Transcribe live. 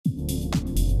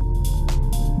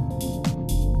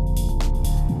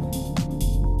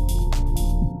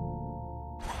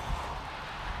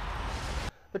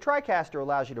TriCaster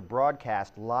allows you to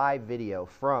broadcast live video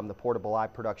from the portable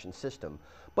live production system,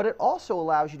 but it also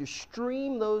allows you to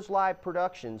stream those live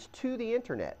productions to the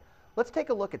internet. Let's take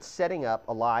a look at setting up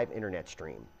a live internet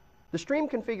stream. The stream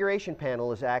configuration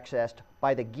panel is accessed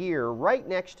by the gear right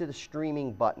next to the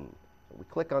streaming button. We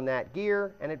click on that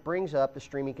gear and it brings up the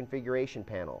streaming configuration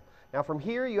panel. Now from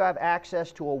here you have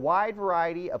access to a wide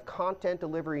variety of content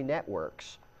delivery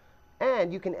networks,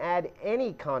 and you can add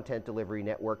any content delivery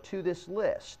network to this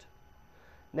list.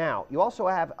 Now you also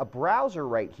have a browser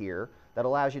right here that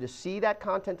allows you to see that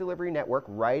content delivery network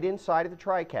right inside of the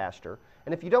TriCaster,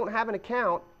 and if you don't have an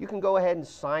account, you can go ahead and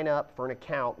sign up for an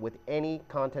account with any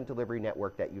content delivery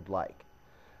network that you'd like.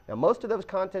 Now most of those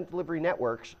content delivery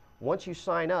networks, once you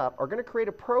sign up, are going to create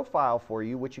a profile for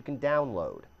you which you can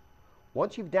download.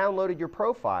 Once you've downloaded your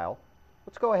profile,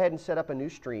 let's go ahead and set up a new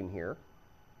stream here.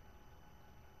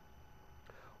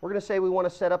 We're going to say we want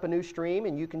to set up a new stream,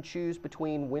 and you can choose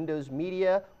between Windows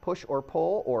Media, Push or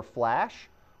Pull, or Flash.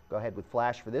 Go ahead with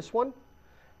Flash for this one.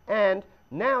 And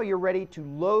now you're ready to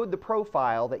load the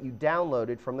profile that you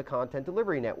downloaded from the Content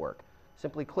Delivery Network.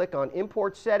 Simply click on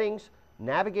Import Settings,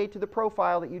 navigate to the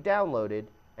profile that you downloaded,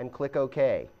 and click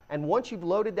OK. And once you've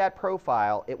loaded that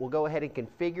profile, it will go ahead and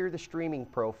configure the streaming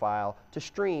profile to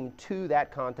stream to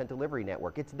that Content Delivery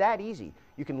Network. It's that easy.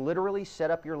 You can literally set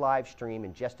up your live stream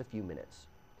in just a few minutes.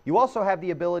 You also have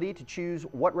the ability to choose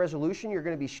what resolution you're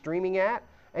going to be streaming at,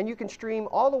 and you can stream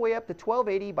all the way up to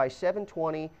 1280 by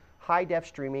 720 high-def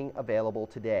streaming available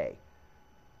today.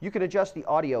 You can adjust the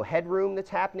audio headroom that's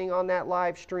happening on that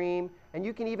live stream, and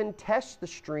you can even test the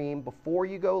stream before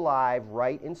you go live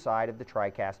right inside of the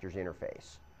TriCaster's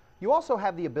interface. You also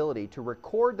have the ability to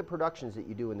record the productions that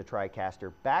you do in the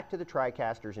TriCaster back to the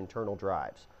TriCaster's internal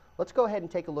drives. Let's go ahead and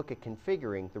take a look at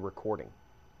configuring the recording.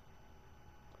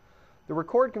 The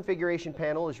Record configuration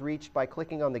panel is reached by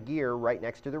clicking on the gear right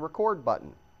next to the Record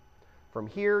button. From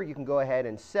here, you can go ahead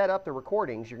and set up the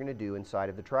recordings you're going to do inside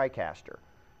of the TriCaster.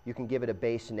 You can give it a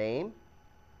base name.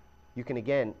 You can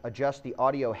again adjust the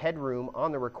audio headroom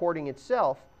on the recording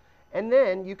itself, and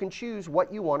then you can choose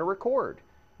what you want to record.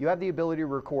 You have the ability to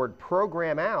record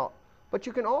program out, but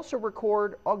you can also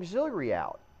record auxiliary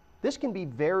out. This can be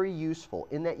very useful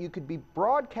in that you could be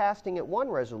broadcasting at one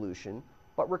resolution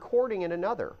but recording at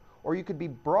another. Or you could be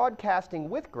broadcasting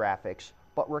with graphics,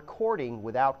 but recording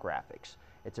without graphics.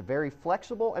 It's a very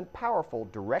flexible and powerful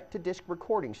direct-to-disc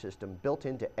recording system built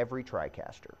into every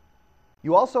TriCaster.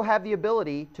 You also have the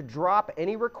ability to drop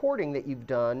any recording that you've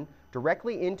done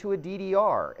directly into a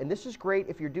DDR. And this is great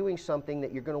if you're doing something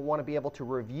that you're going to want to be able to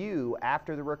review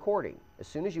after the recording. As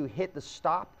soon as you hit the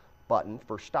stop button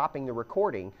for stopping the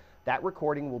recording, that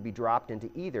recording will be dropped into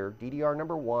either DDR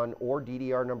number 1 or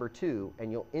DDR number 2,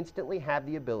 and you'll instantly have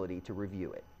the ability to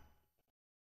review it.